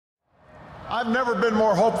I've never been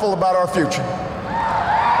more hopeful about our future.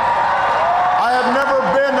 I have never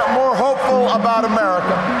been more hopeful about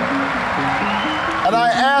America. And I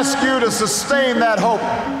ask you to sustain that hope.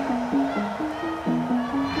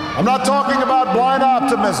 I'm not talking about blind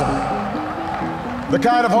optimism, the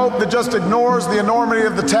kind of hope that just ignores the enormity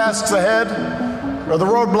of the tasks ahead or the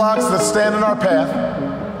roadblocks that stand in our path.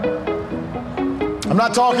 I'm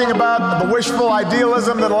not talking about the wishful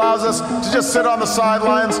idealism that allows us to just sit on the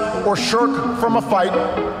sidelines or shirk from a fight.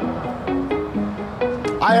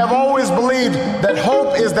 I have always believed that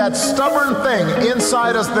hope is that stubborn thing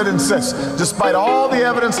inside us that insists, despite all the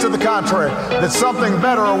evidence to the contrary, that something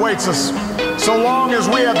better awaits us, so long as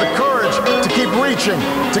we have the courage to keep reaching,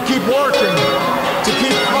 to keep working, to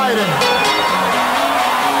keep fighting.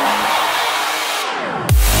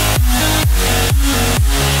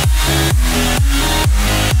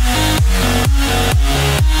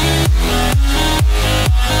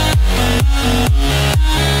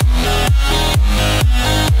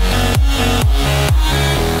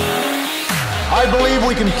 I believe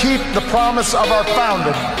we can keep the promise of our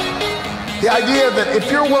founding. The idea that if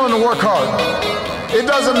you're willing to work hard, it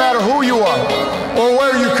doesn't matter who you are, or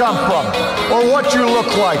where you come from, or what you look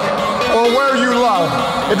like, or where you love.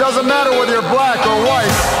 It doesn't matter whether you're black or white,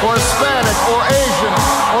 or Hispanic, or Asian,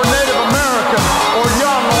 or Native American, or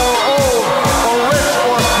young or old, or rich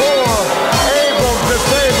or poor, able,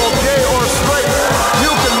 disabled, gay or straight. You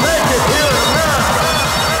can make it here in America.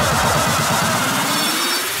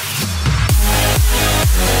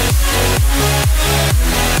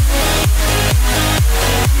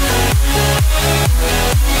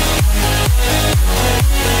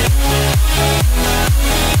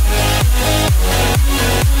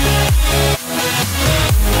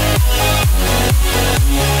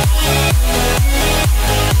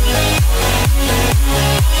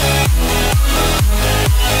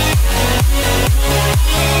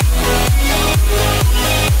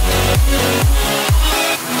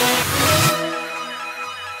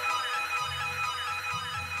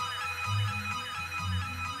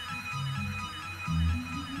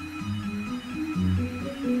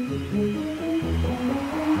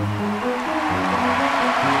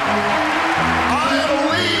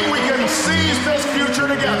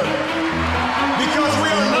 Together, because we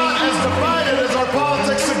are not as divided as our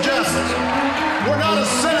politics suggests. We're not as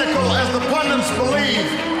cynical as the pundits believe.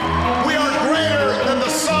 We are greater than the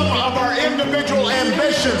sum of our individual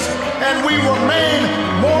ambitions, and we remain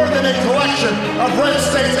more than a collection of red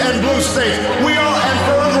states and blue states. We are and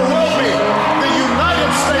forever